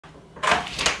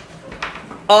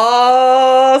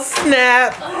Oh,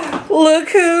 snap. Look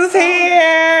who's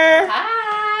here.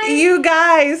 Hi. You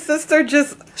guys, sister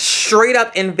just straight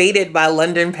up invaded by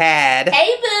London Pad.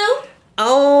 Hey, boo.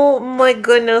 Oh my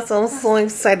goodness, I'm so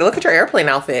excited. Look at your airplane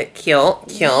outfit. Cute,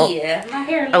 cute. Yeah, my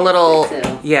hair looks A little, good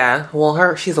too. yeah,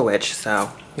 well, she's a witch,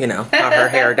 so, you know, how her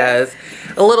hair does.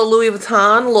 A little Louis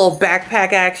Vuitton, a little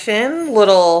backpack action,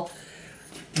 little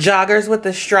joggers with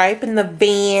the stripe and the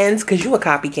Vans, because you a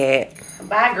copycat.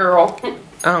 Bye, girl.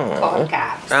 Oh. Call the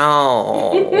cops.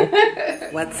 Oh.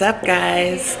 What's up,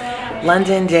 guys?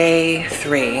 London day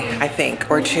 3, I think,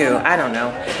 or 2. I don't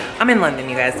know. I'm in London,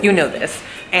 you guys. You know this.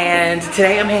 And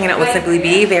today I'm hanging out with Simply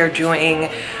Be. They're doing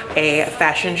a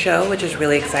fashion show, which is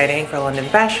really exciting for London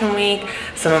Fashion Week.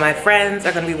 Some of my friends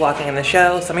are going to be walking in the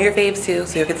show. Some of your faves too,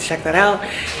 so you'll get to check that out.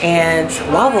 And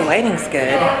while the lighting's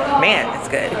good, man, it's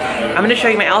good. I'm going to show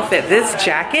you my outfit. This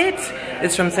jacket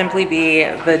is from Simply Be.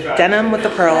 The denim with the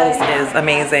pearls is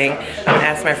amazing. I'm going to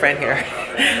ask my friend here.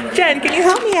 Jen, can you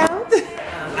help me out?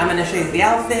 I'm going to show you the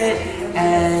outfit,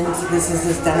 and this is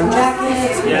this denim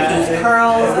jacket with these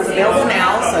pearls. It's available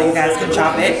now, so you guys can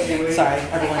shop it. Sorry,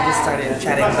 everyone just started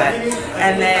chatting, but.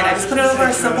 And then I just put it over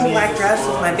a simple black dress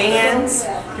with my Vans. Do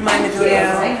you mind the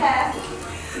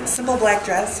video? Simple black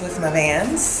dress with my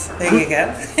Vans. There you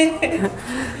go.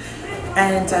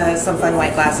 And some fun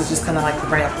white glasses, just kind of like to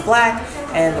bring up the black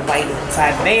and the white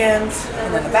inside the Vans,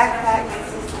 and then the backpack,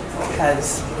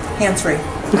 because hands-free.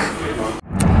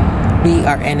 We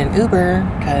are in an Uber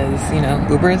because, you know,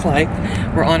 Uber is like.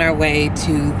 We're on our way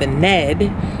to the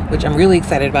Ned, which I'm really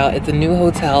excited about. It's a new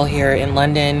hotel here in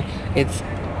London. It's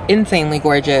insanely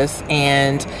gorgeous,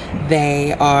 and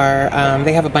they are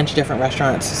they have a bunch of different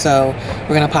restaurants, so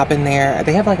we're gonna pop in there.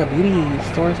 They have like a beauty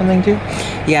store or something too.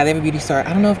 Yeah, they have a beauty store.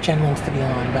 I don't know if Jen wants to be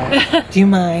on, but do you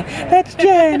mind? That's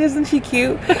Jen. Isn't she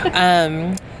cute?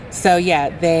 So yeah,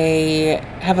 they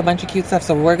have a bunch of cute stuff.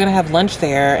 So we're gonna have lunch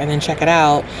there and then check it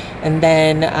out, and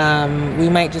then we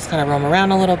might just kind of roam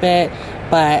around a little bit.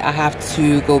 But I have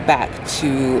to go back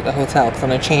to the hotel because I'm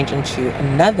gonna change into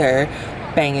another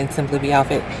banging Simply Be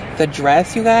outfit. The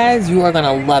dress, you guys, you are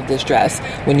gonna love this dress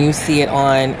when you see it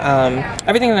on.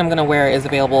 Everything that I'm gonna wear is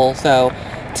available, so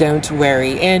don't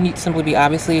worry. And Simply Be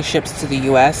obviously ships to the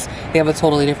US. They have a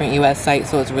totally different US site,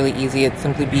 so it's really easy. It's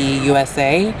Simply Be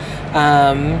USA.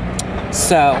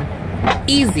 So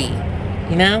easy,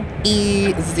 you know,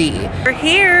 easy. We're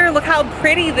here. Look how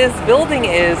pretty this building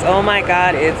is. Oh my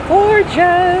God, it's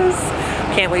gorgeous.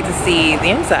 Can't wait to see the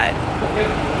inside.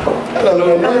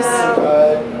 Hello, miss.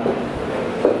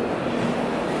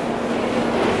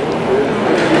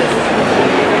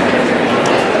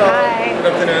 Hi.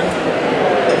 Good afternoon.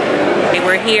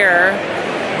 We're here.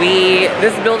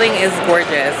 This building is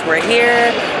gorgeous. We're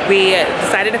here. We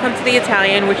decided to come to the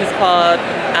Italian, which is called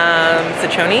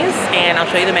Ciccioni's, and I'll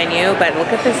show you the menu, but look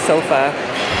at this sofa.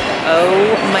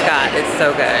 Oh my God, it's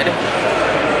so good.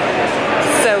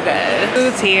 So good.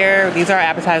 Food's here. These are our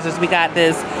appetizers. We got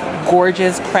this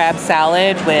gorgeous crab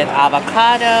salad with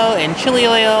avocado and chili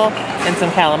oil and some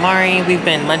calamari. We've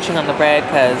been munching on the bread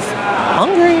because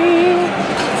hungry.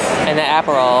 And the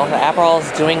Aperol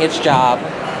is doing its job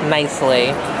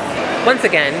nicely. Once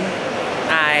again,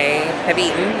 I have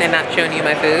eaten and not shown you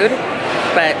my food,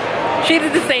 but she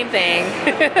did the same thing.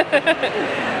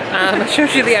 I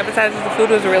showed you the appetizers. The food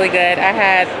was really good. I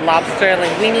had lobster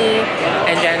linguine,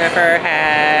 and Jennifer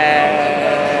had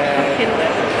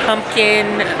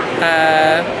pumpkin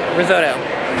risotto.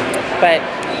 But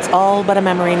it's all but a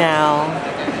memory now.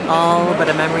 All but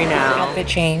a memory now. Outfit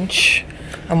change.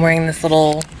 I'm wearing this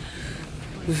little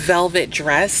velvet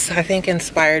dress, I think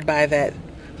inspired by that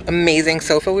amazing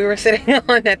sofa we were sitting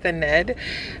on at the Ned.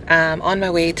 On my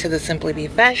way to the Simply Be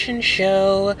fashion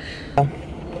show.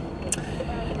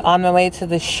 On my way to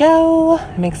the show,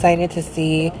 I'm excited to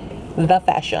see the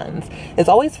fashions. It's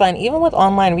always fun, even with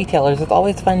online retailers, it's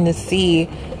always fun to see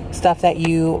stuff that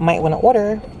you might want to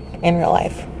order in real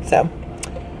life. So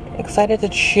excited to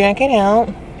check it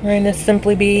out. Wearing this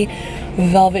Simply Be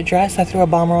velvet dress. I threw a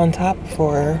bomber on top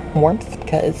for warmth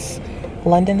because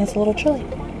London is a little chilly.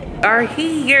 Are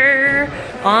here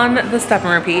on the Step and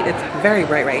Repeat. It's very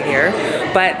bright right here,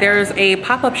 but there's a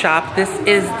pop-up shop. This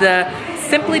is the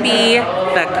Simply Be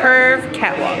the Curve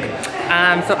Catwalk.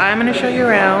 So I'm gonna show you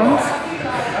around.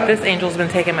 This angel's been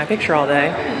taking my picture all day.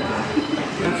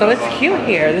 And so it's cute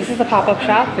here. This is a pop-up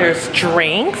shop. There's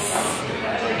drinks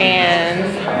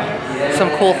and some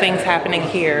cool things happening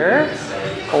here.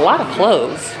 A lot of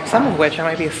clothes, some of which I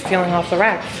might be stealing off the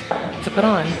racks to put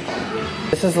on.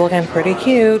 This is looking pretty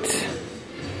cute.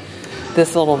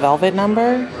 This little velvet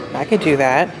number, I could do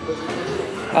that.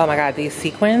 Oh my God, these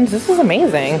sequins, this is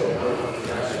amazing.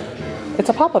 It's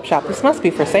a pop-up shop. This must be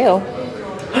for sale.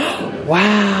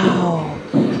 Wow.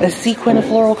 A sequin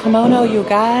floral kimono, you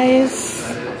guys.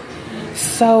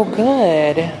 So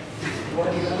good.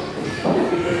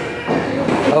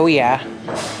 Oh yeah.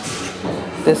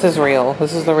 This is real.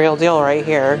 This is the real deal right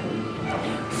here.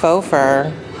 Faux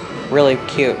fur. Really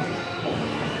cute.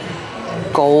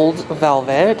 Gold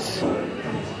velvet.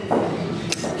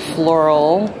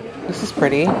 Floral. This is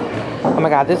pretty. Oh my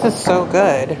god, this is so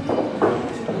good.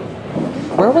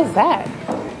 Where was that?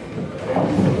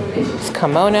 It's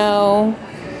kimono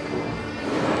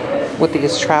with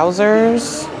these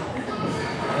trousers.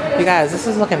 You guys, this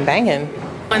is looking banging.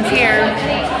 One's here.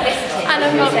 And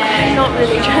I'm not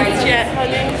really dressed yet,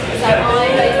 honey.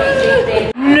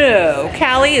 No,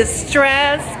 Callie is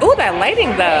stressed. Ooh, that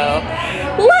lighting though.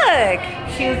 Look,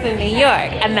 she was in New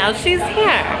York and now she's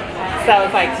here. So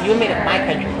it's like you made it my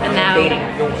country and now dating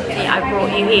yours. Yeah, I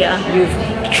brought you here. You've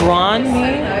drawn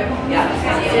me.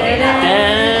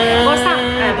 What's that?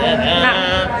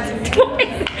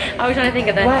 I was trying to think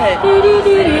of that.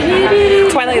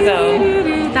 What? Twilight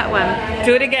Zone. That one.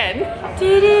 Do it again.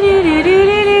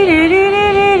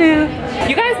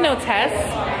 You guys know Tess,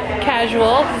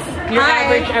 casual, your Hi.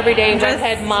 average everyday Just-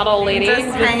 redhead model lady.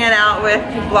 Just hanging out with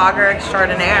blogger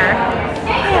extraordinaire.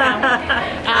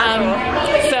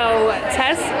 So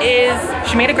Tess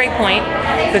she made a great point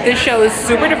that this show is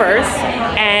super diverse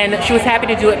and she was happy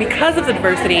to do it because of the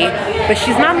diversity, but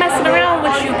she's not messing around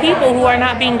with you people who are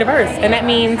not being diverse. And that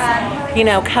means, you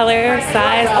know, color,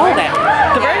 size, all that.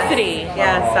 Diversity.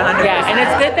 Yes, 100%. Yeah, and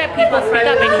it's good that people speak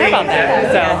up and care about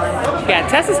that. So, yeah,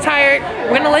 Tess is tired.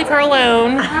 We're gonna leave her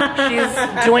alone.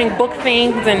 She's doing book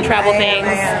things and travel things.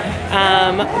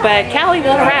 But Callie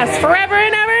will harass forever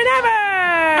and ever and ever.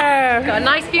 Got a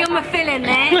nice view of my filling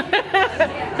there.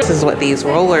 This is what these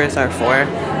rollers are for.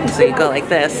 So you go like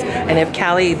this, and if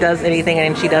Callie does anything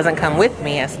and she doesn't come with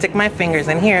me, I stick my fingers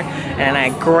in here and I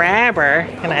grab her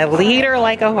and I lead her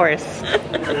like a horse.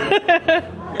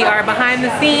 We are behind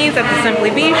the scenes at the Simply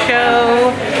Be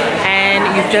show, and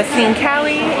you've just seen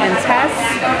Callie and Tess.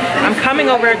 I'm coming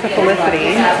over to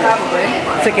Felicity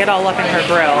to get all up in her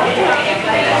grill.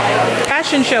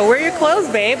 Fashion show, where are your clothes,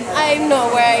 babe? I'm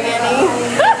not wearing any.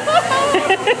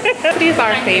 These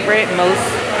are our favorite, most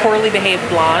poorly behaved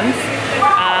blondes.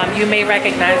 You may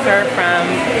recognize her from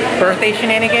Birthday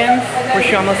Shenanigans, where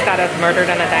she almost got us murdered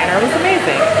in a diner. It was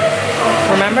amazing.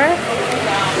 Remember?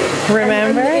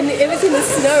 Remember? It was in the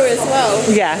snow as well.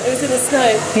 Yeah. It was in the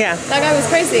snow. Yeah. That guy was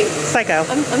crazy. Psycho.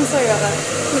 I'm sorry about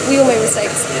that. We all make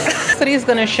mistakes. Felicity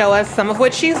going to show us some of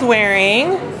what she's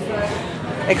wearing.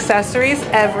 Accessories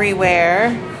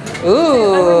everywhere.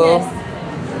 Ooh.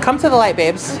 Come to the light,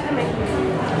 babes.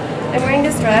 I'm wearing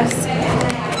this dress.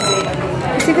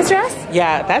 You see this dress?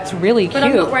 Yeah, that's really cute. But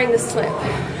I'm not wearing the slip.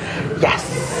 Yes.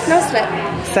 No slip.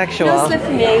 Sexual. No slip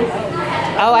for me.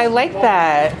 Oh, I like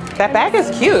that. That bag is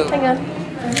cute. Hang on.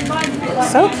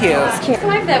 So cute. It's cute.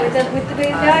 Come over there with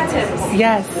the items.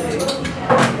 Yes.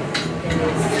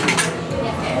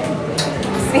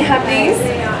 So we have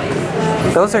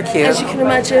these, Those are cute. as you can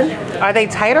imagine. Are they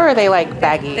tight or are they like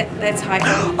baggy? They're tight.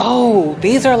 Oh,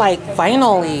 these are like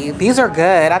finally. These are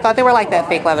good. I thought they were like that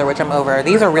fake leather, which I'm over.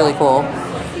 These are really cool.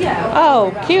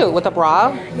 Oh, cute. With a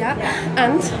bra. Yeah.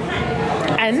 And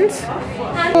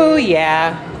Oh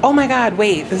yeah. Oh my god,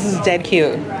 wait. This is dead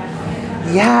cute. it would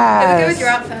go Yes. with your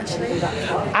outfit actually.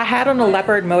 I had on a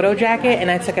leopard moto jacket and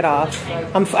I took it off.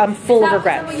 I'm full of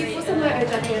regrets. What's a moto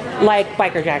jacket? Like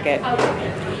biker jacket.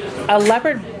 A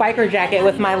leopard biker jacket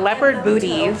with my leopard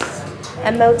booties.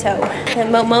 A moto. A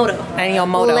moto. And your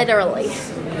moto. Literally.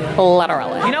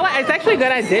 Literally. You know what? It's actually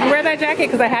good I did wear that jacket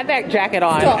because I had that jacket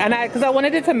on, Stop. and because I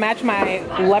wanted it to match my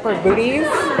leopard booties.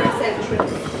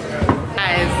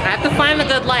 Guys, I have to find the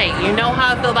good light. You know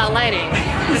how I feel about lighting.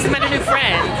 Just met a new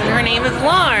friend, and her name is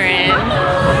Lauren.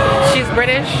 She's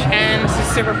British and she's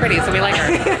super pretty, so we like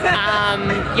her.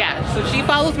 Yeah, so she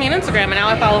follows me on Instagram, and now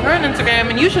I follow her on Instagram,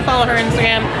 and you should follow her on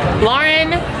Instagram, Lauren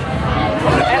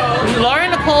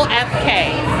Nicole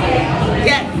FK.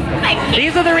 Yes.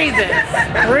 These are the reasons.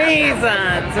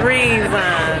 Reasons.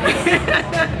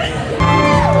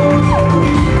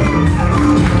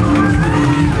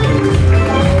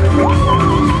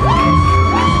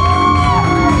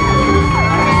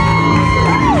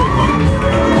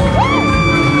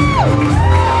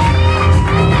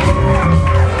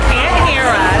 Can't hear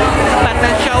us, but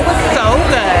the show was so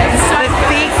good. The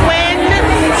sequin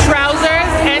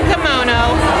trousers and kimono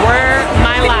were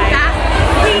my life.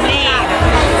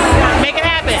 Make it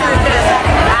happen.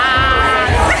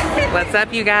 What's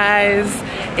up, you guys?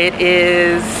 It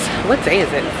is, what day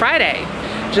is it? Friday.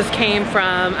 Just came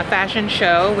from a fashion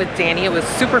show with Danny. It was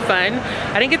super fun.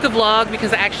 I didn't get to vlog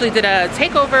because I actually did a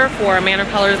takeover for Man of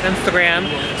Color's Instagram.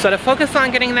 So to focus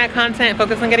on getting that content,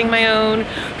 focus on getting my own,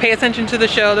 pay attention to the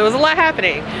show. There was a lot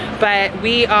happening. But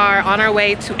we are on our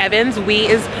way to Evans. We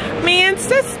is me and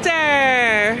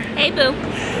sister. Hey, boo.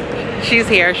 She's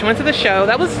here. She went to the show.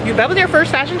 That was your first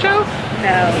fashion show?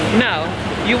 No. No.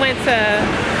 You went to,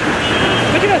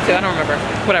 where'd you go to? I don't remember.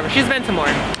 Whatever. She's been to more.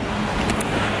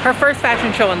 Her first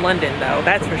fashion show in London though,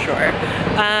 that's for sure.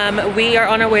 We are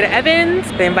on our way to Evans.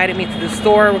 They invited me to the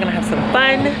store. We're gonna have some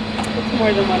fun. It's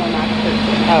more than one on Oxford.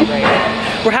 Oh,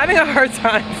 right. We're having a hard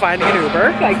time finding an Uber.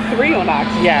 It's like 3 on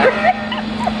Oxford.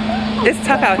 Yeah. It's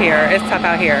tough out here. It's tough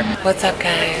out here. What's up,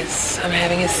 guys? I'm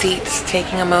having a seat,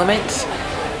 taking a moment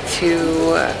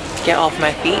to get off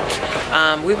my feet.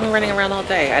 We've been running around all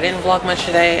day. I didn't vlog much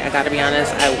today. I gotta be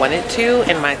honest. I wanted to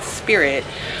in my spirit.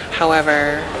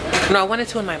 However, no, I wanted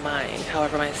to in my mind.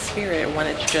 However, my spirit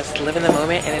wanted to just live in the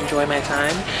moment and enjoy my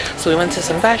time. So we went to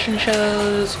some fashion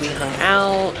shows. We hung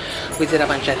out. We did a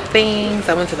bunch of things.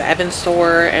 I went to the Evans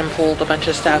store and pulled a bunch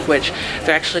of stuff, which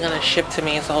they're actually gonna ship to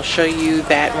me. So I'll show you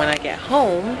that when I get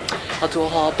home. I'll do a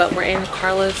haul. But we're in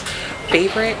Carla's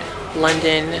favorite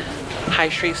London high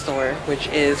street store, which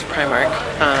is Primark,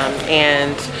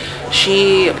 and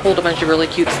she pulled a bunch of really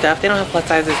cute stuff. They don't have plus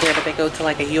sizes here, but they go to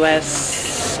like a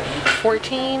US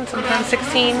 14, sometimes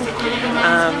 16.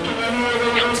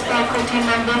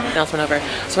 Announcement over.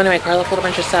 So anyway, Carla pulled a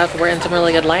bunch of stuff. We're in some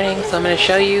really good lighting, so I'm going to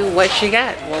show you what she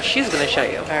got. Well, she's going to show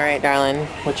you. All right, darling,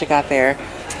 what you got there?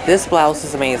 This blouse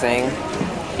is amazing.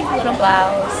 Little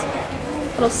blouse,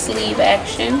 little sleeve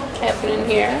action happening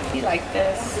here. You like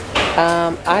this?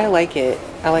 I like it.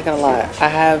 I like it a lot. I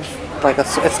have like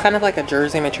it's kind of like a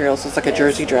jersey material, so it's like a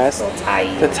jersey dress.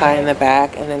 The tie in the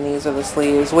back, and then these are the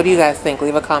sleeves. What do you guys think?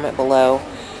 Leave a comment below.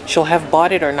 She'll have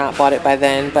bought it or not bought it by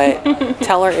then, but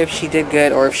tell her if she did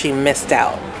good or if she missed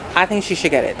out. I think she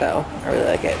should get it though. I really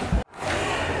like it.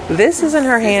 This is in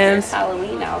her hands.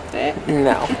 Halloween outfit.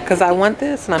 No, because I want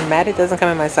this and I'm mad it doesn't come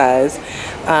in my size.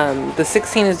 The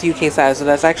 16 is the UK size, so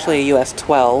that's actually a US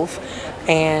 12.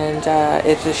 And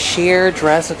it's a sheer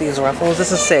dress with these ruffles.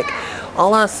 This is sick.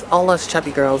 All us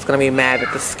chubby girls gonna be mad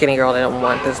that the skinny girl didn't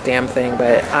want this damn thing,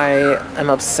 but I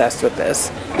am obsessed with this.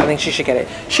 I think she should get it.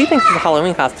 She thinks it's a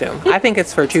Halloween costume. I think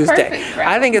it's for Tuesday.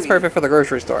 I think it's perfect for the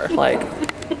grocery store. Like,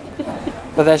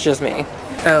 but that's just me.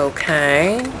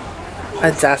 Okay,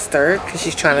 a duster because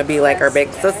she's trying to be like her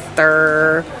big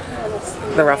sister.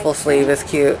 The ruffle sleeve is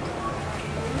cute.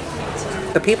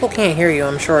 The people can't hear you,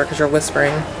 I'm sure, because you're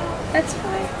whispering. That's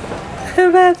fine.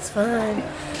 That's fine.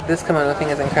 This kimono thing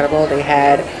is incredible. They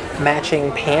had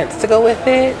matching pants to go with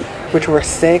it, which were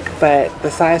sick, but the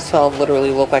size 12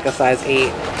 literally looked like a size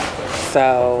 8.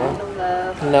 So,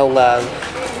 no love.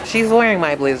 She's wearing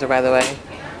my blazer, by the way.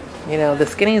 You know, the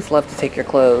skinnies love to take your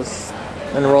clothes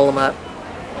and roll them up.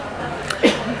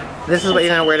 This is what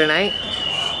you're gonna wear tonight?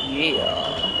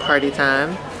 Yeah. Party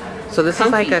time. So this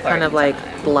is like a kind of like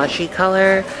blushy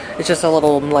color. It's just a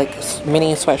little like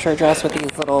mini sweatshirt dress with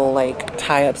these little like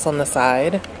tie-ups on the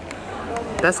side.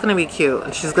 That's gonna be cute.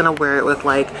 And she's gonna wear it with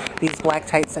like these black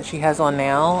tights that she has on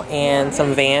now and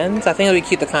some Vans. I think it'll be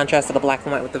cute, the contrast of the black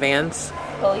and white with the Vans.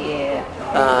 Oh yeah.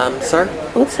 Sir?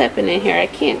 What's happening here? I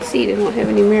can't see. They don't have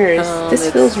any mirrors. This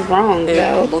feels wrong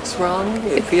though. It looks wrong.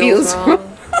 It feels wrong.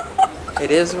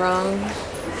 It is wrong.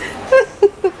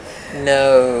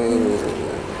 No.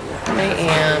 I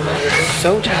am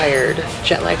so tired.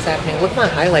 Jet lag's happening. Look at my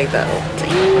highlight though.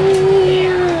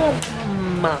 Damn.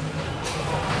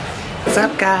 What's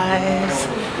up, guys?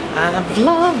 I'm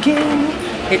vlogging.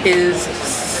 It is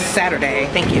Saturday.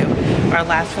 Thank you. Our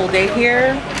last full day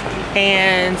here.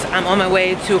 And I'm on my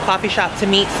way to a coffee shop to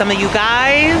meet some of you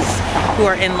guys who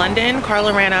are in London.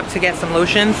 Carla ran up to get some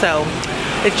lotion, so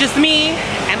it's just me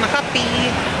and my coffee.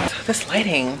 This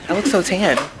lighting, I look so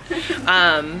tan.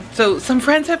 So some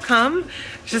friends have come.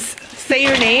 Just say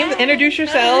your name, introduce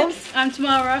yourselves. I'm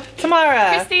Tamara.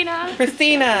 Tamara. Christina.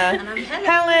 Christina. And I'm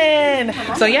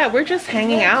Helen. So yeah, we're just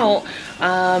hanging out.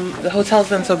 The hotel's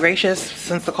been so gracious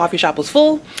since the coffee shop was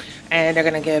full. And they're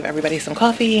gonna give everybody some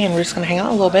coffee and we're just gonna hang out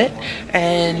a little bit.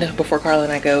 And before Carla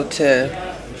and I go to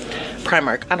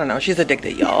Primark. I don't know, she's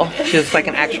addicted, y'all. She's like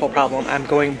an actual problem. I'm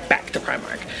going back to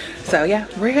Primark. So yeah,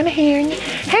 we're gonna hang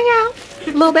out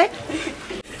a little bit.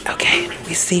 Okay,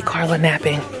 we see Carla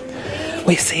napping.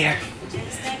 We see her.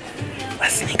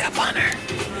 Let's sneak up on her.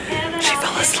 She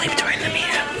fell asleep during the meeting.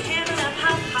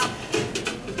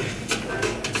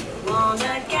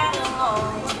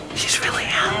 She's really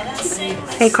out.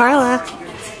 Hey, Carla.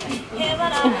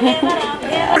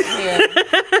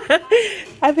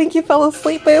 I think you fell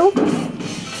asleep, boo.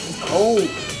 Oh.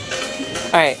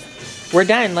 All right, we're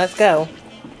done. Let's go.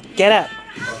 Get up.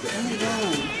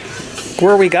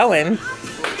 Where are we going?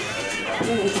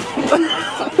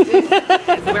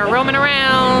 We're roaming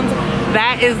around.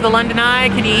 That is the London Eye.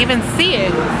 Can you even see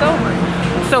it?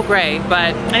 So gray.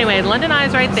 But anyway, London Eye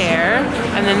is right there.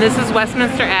 And then this is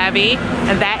Westminster Abbey.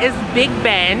 And that is Big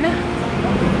Ben.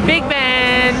 Big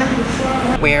Ben.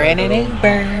 We're in an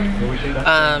Uber.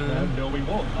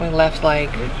 We left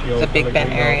like the Big Ben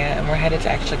area and we're headed to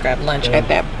actually grab lunch at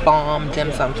that bomb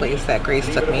dim sum place that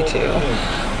Grace took me to.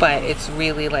 But it's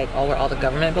really like where all the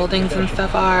government buildings and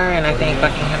stuff are, and I think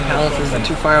Buckingham Palace isn't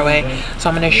too far away. So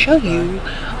I'm gonna show you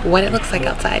what it looks like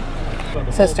outside.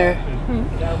 Sister,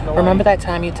 remember that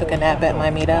time you took a nap at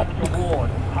my meetup?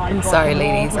 I'm sorry,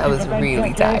 ladies. I was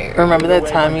really tired. Remember that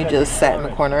time you just sat in the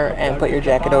corner and put your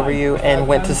jacket over you and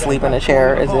went to sleep in a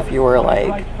chair as if you were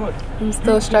like... I'm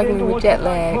still struggling with jet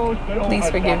lag. Please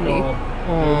forgive me.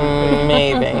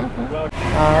 Maybe.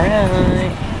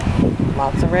 Alright.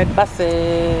 Lots of red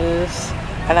buses.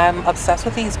 And I'm obsessed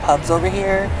with these pubs over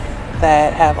here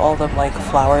that have all the like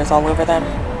flowers all over them.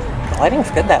 The lighting's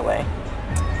good that way.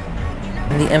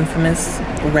 The infamous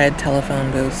red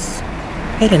telephone booths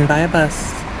hidden by a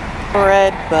bus.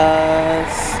 Red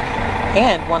bus.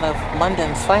 And one of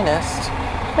London's finest,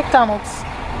 McDonald's.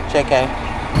 JK.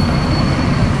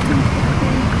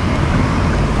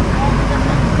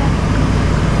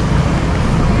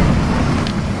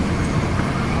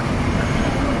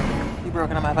 You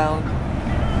broken on my phone?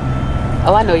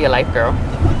 Oh, I know your life, girl.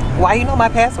 Why you know my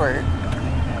password?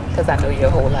 Because I know your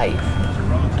whole life.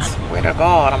 I swear to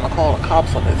God, I'm gonna call the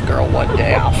cops on this girl one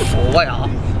day. I swear.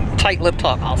 Tight lip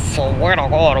talk. I swear to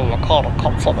God, I'm gonna call the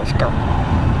cops on this girl.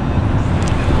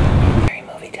 Very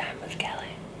movie time with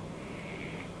Kelly.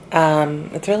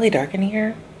 It's really dark in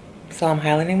here, so I'm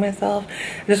highlighting myself.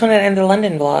 I just wanted to end the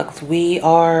London vlogs. We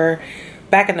are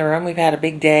back in the room. We've had a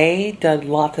big day, done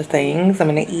lots of things. I'm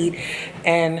gonna eat,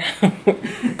 and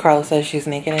Carla says she's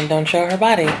naked and don't show her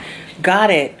body. Got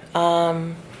it.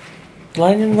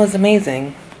 London was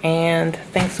amazing, and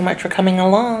thanks so much for coming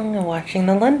along and watching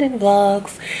the London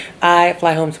vlogs. I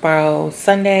fly home tomorrow,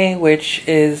 Sunday, which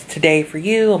is today for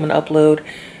you. I'm gonna upload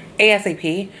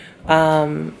ASAP,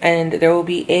 and there will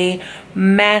be a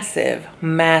massive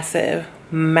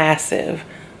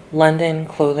London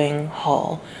clothing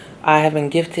haul. I have been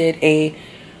gifted a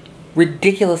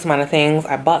ridiculous amount of things.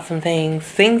 I bought some things.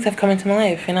 Things have come into my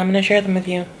life, and I'm gonna share them with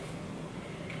you.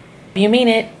 You mean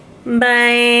it.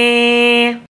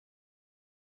 Bye.